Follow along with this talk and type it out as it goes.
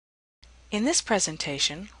In this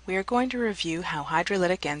presentation, we are going to review how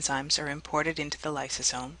hydrolytic enzymes are imported into the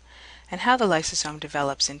lysosome and how the lysosome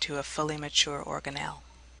develops into a fully mature organelle.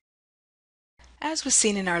 As was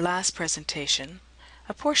seen in our last presentation,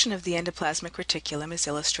 a portion of the endoplasmic reticulum is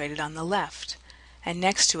illustrated on the left, and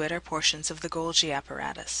next to it are portions of the Golgi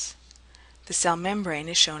apparatus. The cell membrane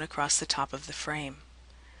is shown across the top of the frame.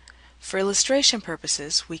 For illustration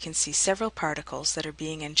purposes, we can see several particles that are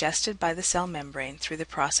being ingested by the cell membrane through the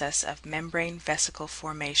process of membrane vesicle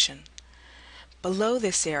formation. Below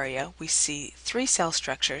this area, we see three cell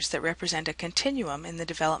structures that represent a continuum in the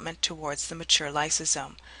development towards the mature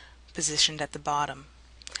lysosome, positioned at the bottom.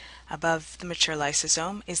 Above the mature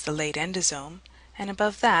lysosome is the late endosome, and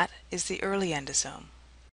above that is the early endosome.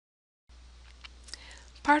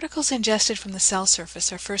 Particles ingested from the cell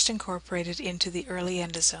surface are first incorporated into the early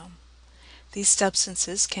endosome. These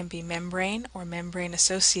substances can be membrane or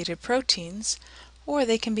membrane-associated proteins, or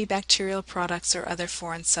they can be bacterial products or other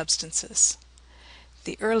foreign substances.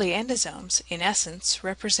 The early endosomes, in essence,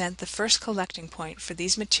 represent the first collecting point for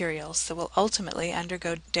these materials that will ultimately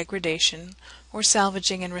undergo degradation or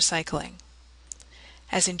salvaging and recycling.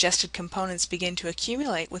 As ingested components begin to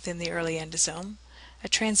accumulate within the early endosome, a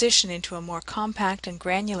transition into a more compact and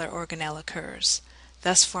granular organelle occurs,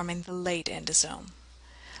 thus forming the late endosome.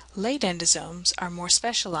 Late endosomes are more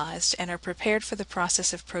specialized and are prepared for the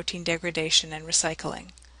process of protein degradation and recycling.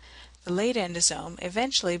 The late endosome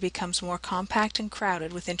eventually becomes more compact and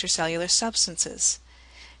crowded with intercellular substances.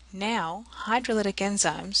 Now, hydrolytic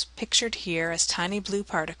enzymes, pictured here as tiny blue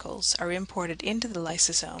particles, are imported into the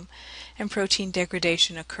lysosome and protein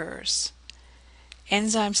degradation occurs.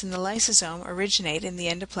 Enzymes in the lysosome originate in the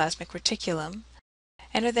endoplasmic reticulum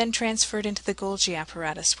and are then transferred into the Golgi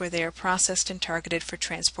apparatus, where they are processed and targeted for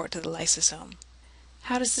transport to the lysosome.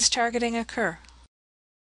 How does this targeting occur?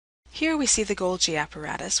 Here we see the Golgi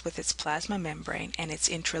apparatus with its plasma membrane and its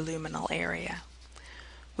intraluminal area.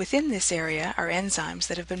 Within this area are enzymes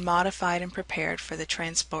that have been modified and prepared for the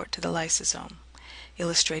transport to the lysosome,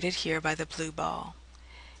 illustrated here by the blue ball.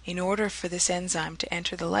 In order for this enzyme to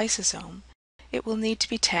enter the lysosome, it will need to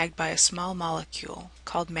be tagged by a small molecule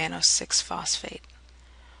called mannose 6-phosphate.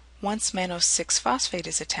 Once mannose 6-phosphate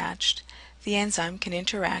is attached, the enzyme can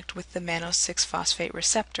interact with the mannose 6-phosphate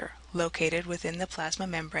receptor located within the plasma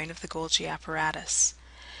membrane of the Golgi apparatus.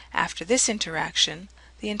 After this interaction,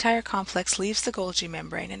 the entire complex leaves the Golgi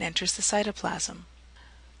membrane and enters the cytoplasm.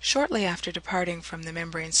 Shortly after departing from the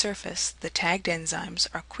membrane surface, the tagged enzymes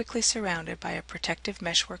are quickly surrounded by a protective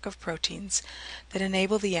meshwork of proteins that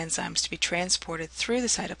enable the enzymes to be transported through the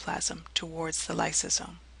cytoplasm towards the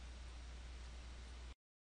lysosome.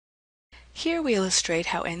 Here we illustrate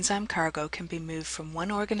how enzyme cargo can be moved from one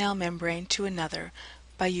organelle membrane to another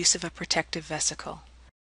by use of a protective vesicle.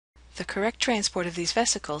 The correct transport of these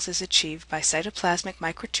vesicles is achieved by cytoplasmic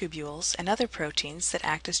microtubules and other proteins that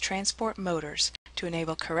act as transport motors to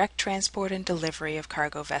enable correct transport and delivery of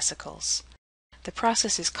cargo vesicles. The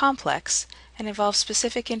process is complex and involves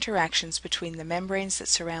specific interactions between the membranes that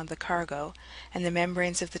surround the cargo and the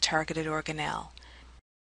membranes of the targeted organelle.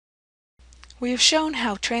 We have shown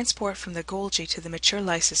how transport from the Golgi to the mature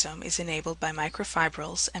lysosome is enabled by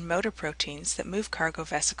microfibrils and motor proteins that move cargo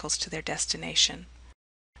vesicles to their destination.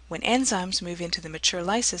 When enzymes move into the mature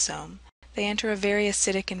lysosome, they enter a very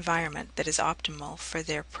acidic environment that is optimal for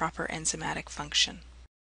their proper enzymatic function.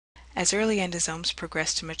 As early endosomes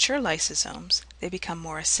progress to mature lysosomes, they become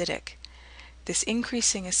more acidic. This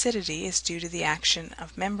increasing acidity is due to the action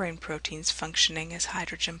of membrane proteins functioning as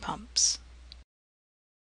hydrogen pumps.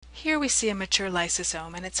 Here we see a mature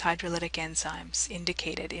lysosome and its hydrolytic enzymes,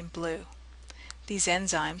 indicated in blue. These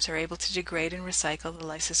enzymes are able to degrade and recycle the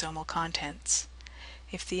lysosomal contents.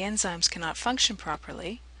 If the enzymes cannot function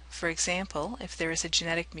properly, for example, if there is a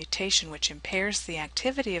genetic mutation which impairs the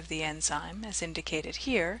activity of the enzyme, as indicated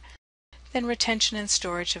here, then retention and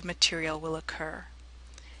storage of material will occur.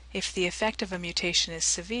 If the effect of a mutation is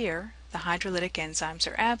severe, the hydrolytic enzymes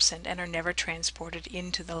are absent and are never transported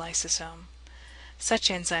into the lysosome. Such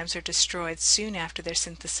enzymes are destroyed soon after their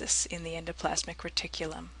synthesis in the endoplasmic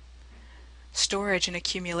reticulum. Storage and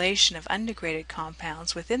accumulation of undegraded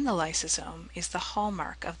compounds within the lysosome is the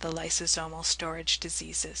hallmark of the lysosomal storage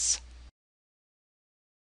diseases.